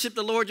only worship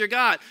the Lord your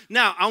God.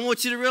 Now, I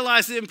want you to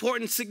realize the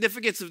important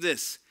significance of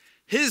this.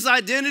 His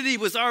identity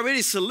was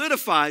already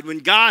solidified when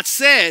God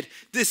said,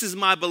 this is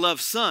my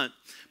beloved son.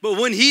 But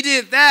when he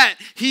did that,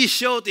 he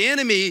showed the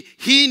enemy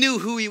he knew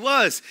who he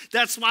was.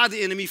 That's why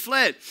the enemy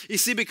fled. You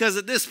see, because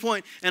at this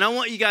point, and I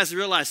want you guys to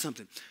realize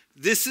something.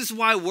 This is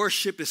why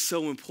worship is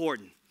so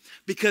important.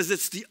 Because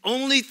it's the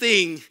only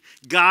thing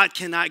God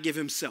cannot give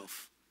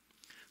himself.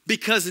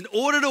 Because in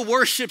order to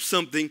worship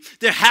something,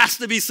 there has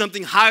to be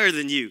something higher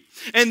than you.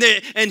 And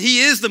he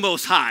is the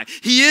most high.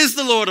 He is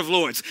the Lord of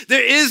Lords.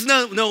 There is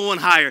no one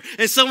higher.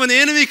 And so when the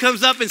enemy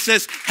comes up and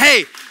says,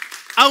 hey,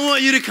 I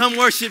want you to come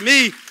worship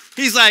me.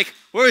 He's like,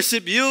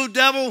 worship you,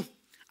 devil?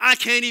 I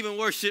can't even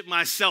worship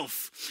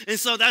myself. And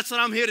so that's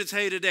what I'm here to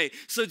tell you today.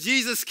 So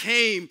Jesus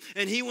came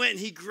and he went and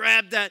he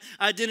grabbed that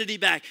identity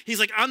back. He's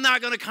like, I'm not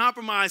going to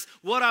compromise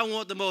what I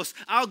want the most.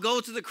 I'll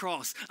go to the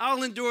cross.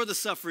 I'll endure the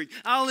suffering.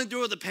 I'll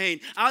endure the pain.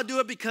 I'll do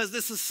it because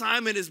this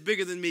assignment is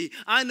bigger than me.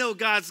 I know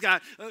God's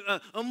got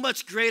a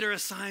much greater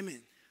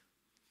assignment.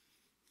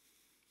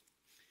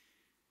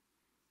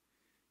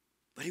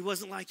 But he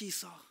wasn't like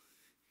Esau.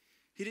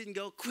 He didn't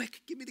go,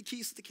 quick, give me the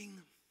keys to the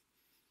kingdom.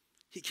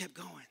 He kept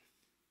going.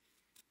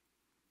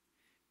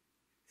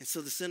 And so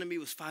this enemy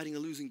was fighting a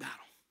losing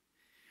battle.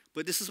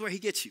 But this is where he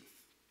gets you.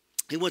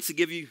 He wants to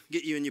get you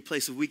in your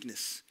place of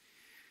weakness.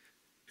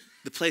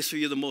 The place where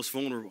you're the most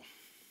vulnerable.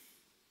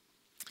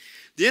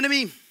 The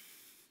enemy,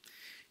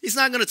 he's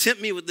not going to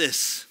tempt me with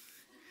this.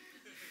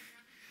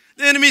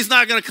 The enemy's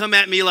not going to come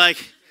at me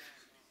like,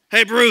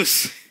 hey,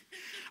 Bruce,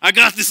 I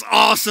got this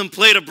awesome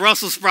plate of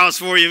Brussels sprouts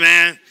for you,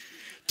 man.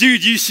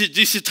 Dude, you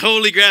should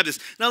totally grab this.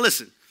 Now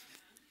listen,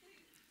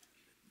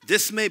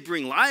 this may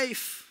bring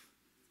life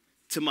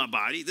to my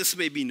body. This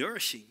may be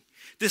nourishing.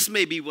 This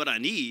may be what I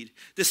need.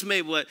 This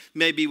may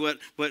be what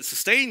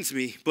sustains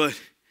me. But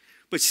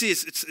see,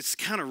 it's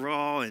kind of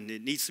raw and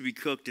it needs to be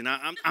cooked. And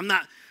I'm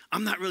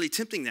not really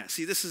tempting that.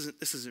 See, this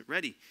isn't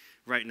ready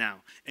right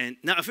now. And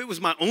now, if it was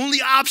my only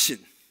option,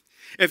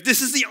 if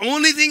this is the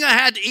only thing I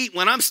had to eat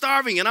when I'm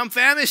starving and I'm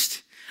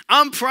famished,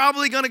 I'm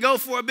probably going to go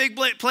for a big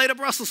plate of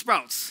Brussels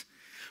sprouts.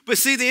 But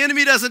see, the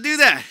enemy doesn't do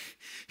that.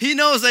 He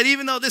knows that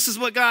even though this is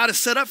what God has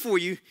set up for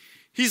you,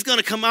 he's going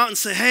to come out and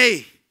say,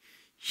 hey,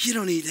 you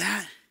don't need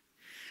that.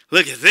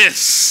 Look at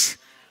this.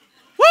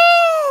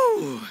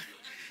 Woo!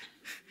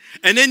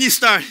 And then you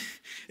start,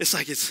 it's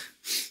like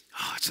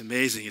oh, it's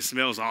amazing. It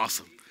smells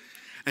awesome.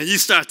 And you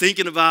start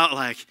thinking about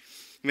like,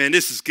 man,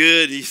 this is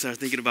good. And you start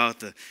thinking about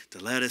the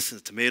lettuce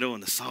and the tomato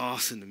and the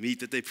sauce and the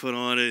meat that they put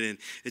on it. And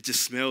it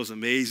just smells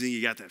amazing.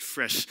 You got that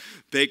fresh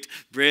baked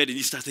bread. And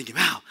you start thinking,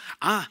 wow,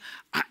 I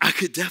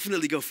could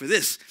definitely go for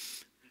this.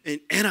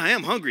 And I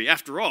am hungry.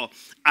 After all,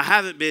 I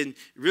haven't been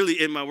really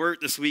in my word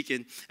this week.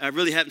 And I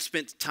really haven't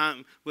spent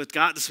time with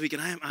God this week.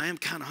 And I am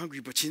kind of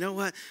hungry. But you know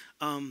what?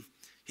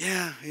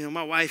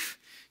 My wife,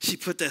 she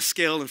put that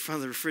scale in front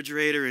of the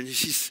refrigerator. And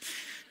she's...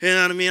 You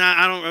know what I mean?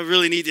 I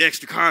really need the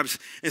extra carbs.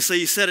 And so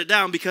you set it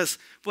down, because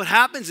what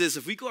happens is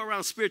if we go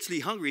around spiritually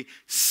hungry,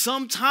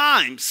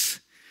 sometimes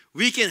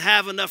we can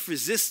have enough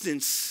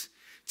resistance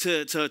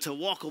to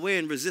walk away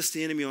and resist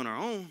the enemy on our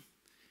own.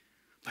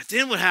 But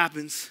then what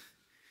happens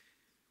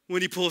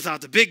when he pulls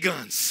out the big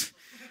guns?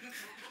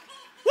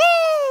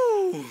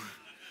 Woo!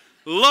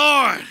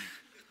 Lord,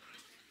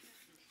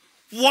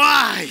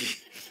 why?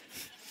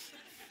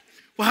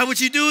 Why would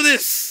you do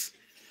this?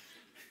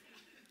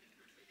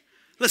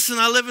 Listen,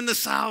 I live in the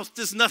South.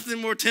 There's nothing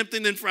more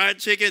tempting than fried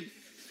chicken.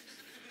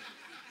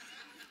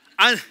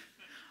 I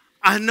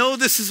know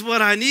this is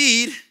what I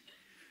need,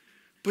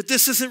 but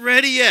this isn't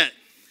ready yet.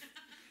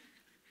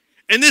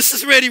 And this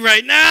is ready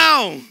right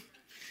now.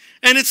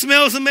 And it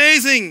smells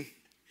amazing.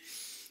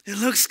 It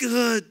looks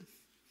good.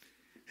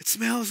 It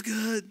smells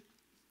good.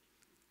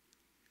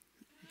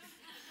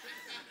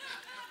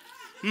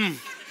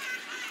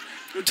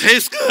 It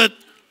tastes good.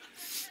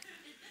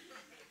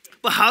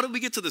 But how did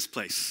we get to this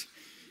place?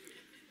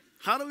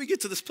 How do we get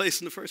to this place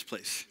in the first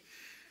place?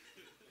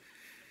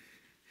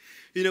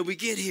 You know, we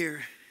get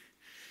here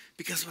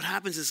because what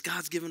happens is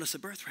God's given us a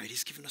birthright.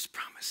 He's given us a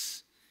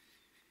promise.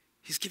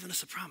 He's given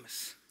us a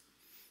promise.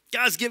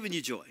 God's given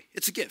you joy.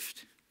 It's a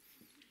gift.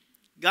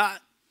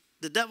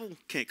 The devil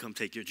can't come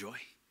take your joy.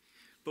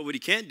 But what he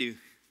can do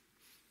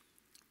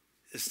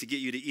is to get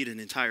you to eat an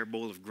entire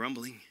bowl of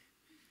grumbling.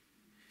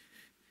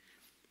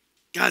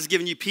 God's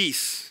given you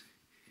peace.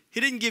 He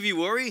didn't give you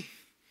worry.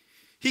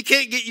 He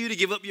can't get you to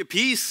give up your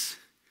peace.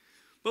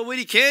 But what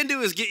he can do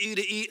is get you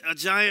to eat a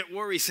giant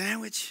worry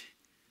sandwich.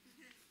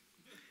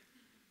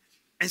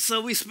 And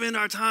so we spend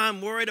our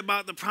time worried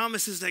about the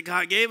promises that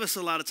God gave us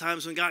a lot of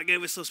times when God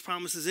gave us those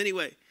promises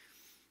anyway.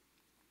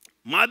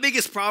 My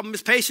biggest problem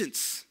is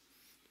patience.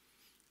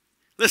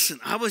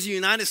 Listen, I was a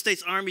United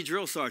States Army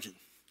drill sergeant.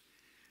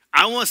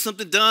 I want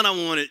something done. I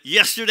want it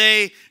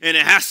yesterday, and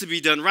it has to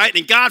be done right.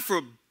 And God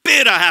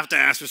forbid I have to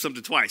ask for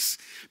something twice.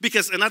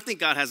 And I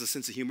think God has a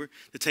sense of humor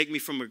to take me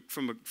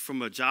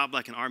from a job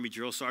like an Army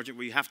drill sergeant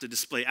where you have to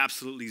display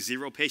absolutely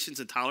zero patience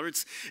and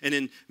tolerance, and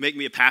then make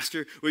me a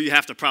pastor where you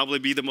have to probably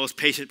be the most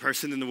patient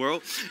person in the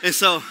world. And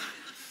so,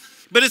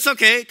 but it's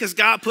okay, because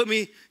God put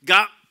me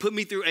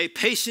through a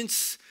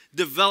patience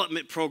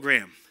development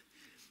program.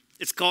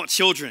 It's called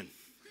Children.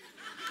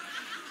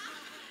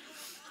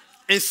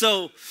 And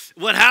so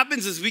what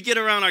happens is we get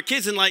around our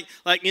kids, and like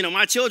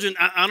my children,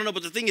 I don't know,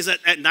 but the thing is that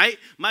at night,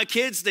 my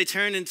kids, they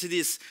turn into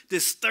this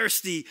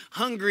thirsty,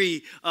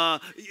 hungry,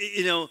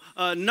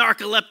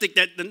 narcoleptic,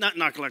 not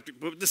narcoleptic,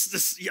 but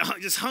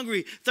this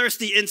hungry,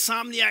 thirsty,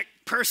 insomniac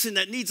person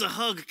that needs a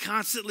hug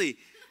constantly.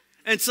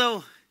 And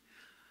so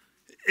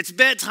it's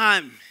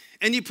bedtime,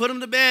 and you put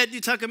them to bed,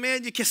 you tuck them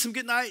in, you kiss them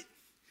goodnight,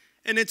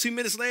 and then 2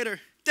 minutes later,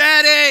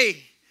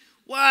 Daddy,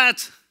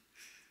 what?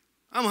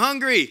 I'm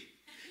hungry.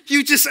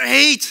 You just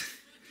ate.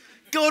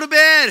 Go to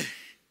bed. A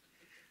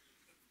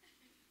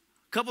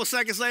couple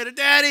seconds later,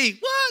 Daddy,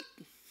 what?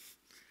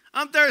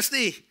 I'm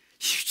thirsty. You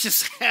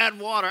just had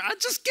water. I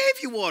just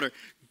gave you water.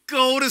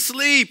 Go to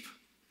sleep.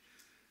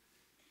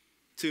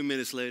 2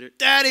 minutes later,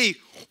 Daddy,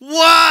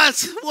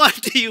 what?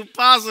 What do you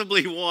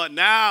possibly want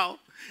now?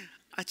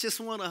 I just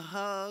want a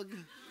hug.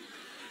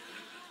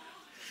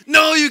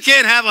 No, you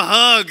can't have a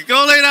hug.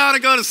 Go lay down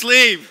and go to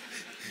sleep.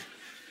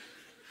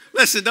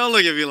 Listen, don't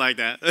look at me like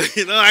that.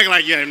 Don't act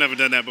like you have never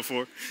done that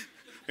before.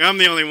 I'm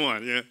the only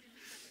one, yeah.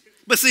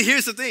 But see,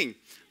 here's the thing.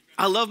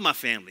 I love my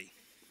family.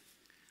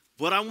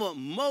 What I want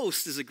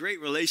most is a great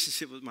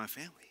relationship with my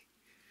family.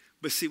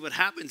 But see, what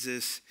happens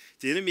is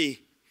the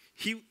enemy,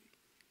 he'll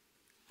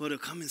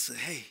come and say,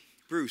 hey,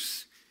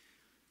 Bruce,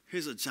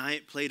 here's a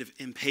giant plate of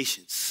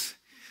impatience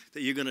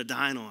that you're going to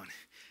dine on.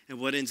 And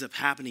what ends up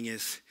happening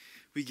is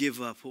we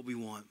give up what we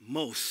want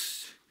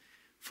most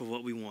for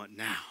what we want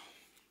now.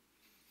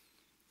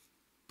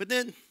 But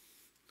then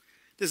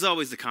there's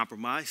always the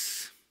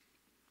compromise.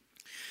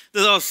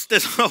 There's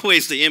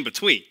always the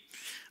in-between.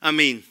 I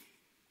mean,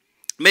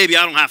 maybe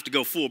I don't have to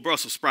go full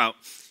Brussels sprout.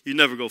 You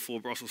never go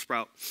full Brussels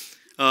sprout.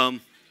 Maybe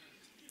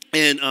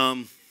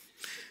I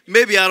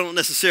don't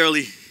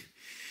necessarily,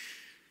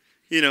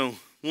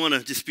 want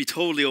to just be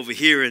totally over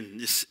here and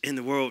just in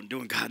the world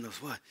doing God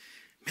knows what.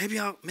 Maybe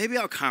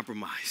I'll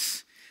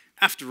compromise.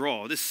 After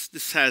all,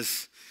 this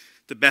has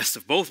the best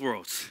of both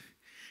worlds.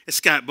 It's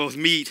got both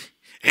meat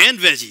and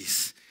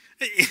veggies.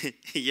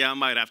 Yeah, I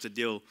might have to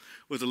deal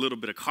with a little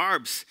bit of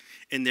carbs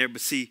in there, but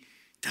see,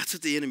 that's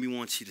what the enemy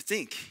wants you to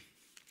think.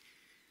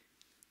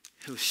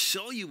 He'll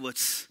show you what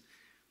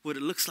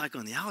it looks like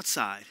on the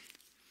outside,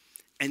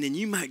 And then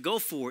you might go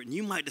for it, and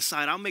you might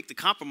decide, I'll make the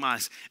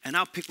compromise, and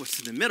I'll pick what's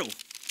in the middle.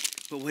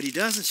 But what he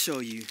doesn't show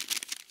you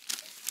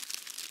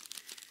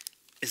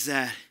is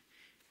that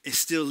it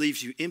still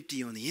leaves you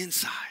empty on the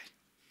inside.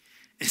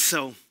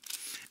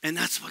 And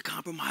that's what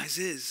compromise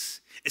is.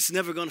 It's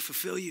never going to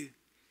fulfill you.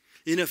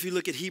 You know, if you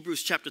look at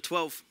Hebrews chapter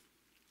 12,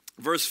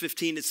 verse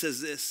 15, it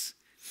says this.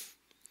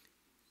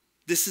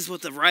 This is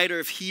what the writer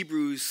of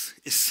Hebrews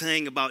is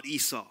saying about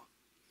Esau.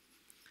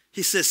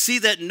 He says, see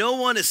that no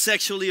one is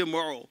sexually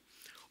immoral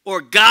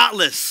or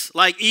godless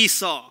like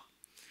Esau,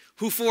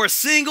 who for a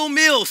single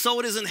meal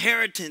sold his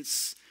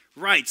inheritance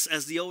rights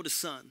as the oldest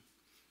son.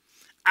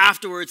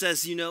 Afterwards,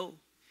 as you know,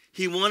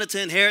 he wanted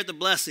to inherit the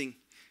blessing.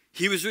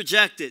 He was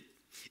rejected.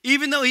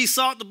 Even though he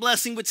sought the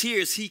blessing with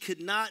tears, he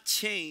could not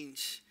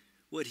change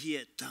what he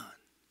had done.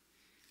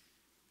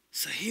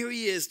 So here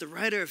he is, the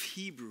writer of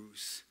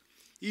Hebrews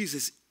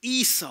uses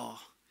Esau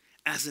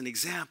as an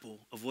example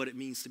of what it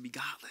means to be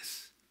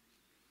godless.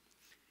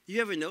 You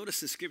ever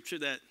notice in Scripture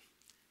that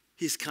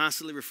he's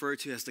constantly referred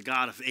to as the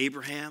God of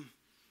Abraham,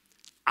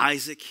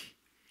 Isaac,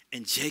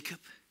 and Jacob?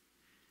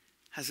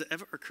 Has it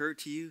ever occurred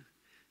to you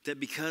that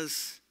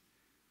because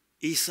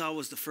Esau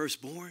was the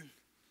firstborn,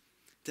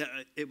 that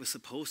it was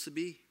supposed to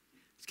be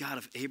the God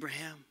of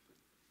Abraham,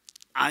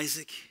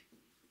 Isaac,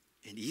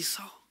 and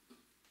Esau?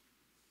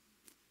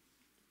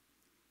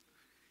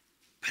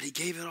 But he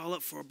gave it all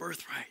up for a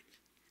birthright.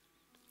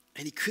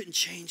 And he couldn't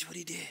change what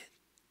he did.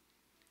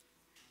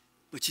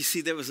 But you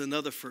see, there was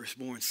another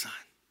firstborn son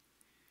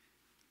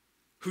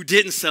who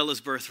didn't sell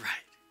his birthright.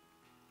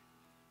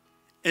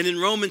 And in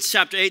Romans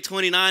chapter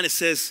 8:29, it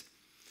says,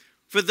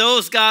 for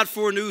those God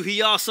foreknew,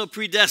 he also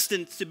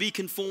predestined to be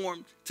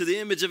conformed to the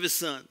image of his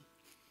son,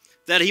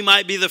 that he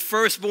might be the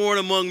firstborn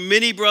among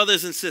many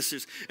brothers and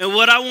sisters. And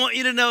what I want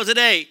you to know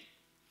today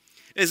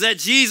is that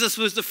Jesus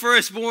was the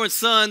firstborn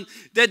son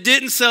that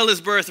didn't sell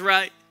his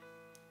birthright.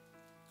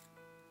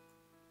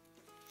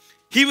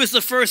 He was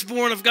the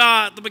firstborn of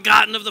God, the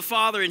begotten of the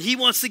Father, and he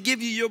wants to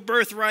give you your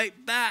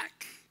birthright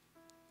back.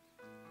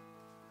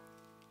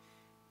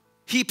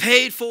 He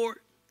paid for it.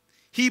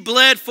 He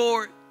bled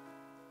for it.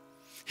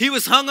 He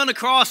was hung on the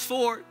cross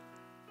for it.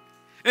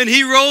 And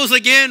he rose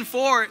again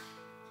for it.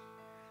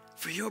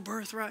 For your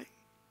birthright.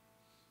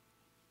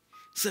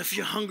 So if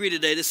you're hungry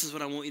today, this is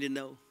what I want you to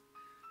know.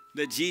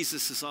 That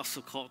Jesus is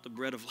also called the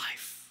bread of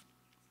life.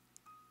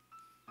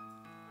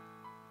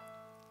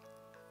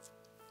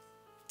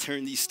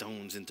 Turn these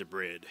stones into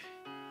bread.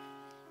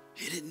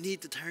 He didn't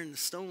need to turn the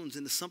stones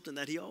into something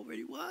that he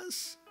already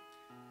was.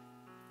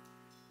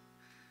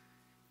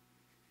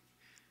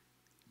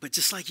 But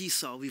just like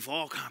Esau, we've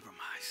all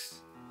compromised.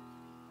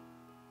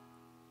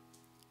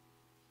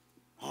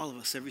 All of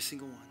us, every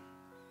single one.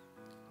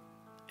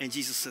 And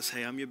Jesus says,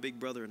 hey, I'm your big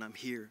brother and I'm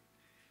here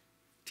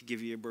to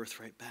give you your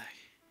birthright back.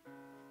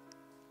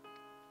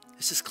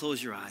 Let's just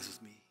close your eyes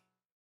with me.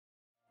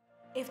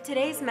 If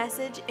today's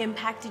message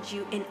impacted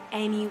you in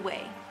any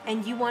way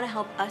and you want to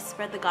help us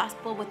spread the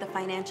gospel with a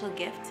financial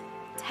gift,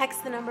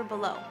 text the number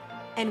below.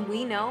 And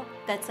we know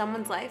that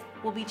someone's life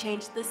will be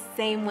changed the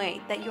same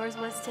way that yours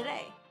was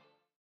today.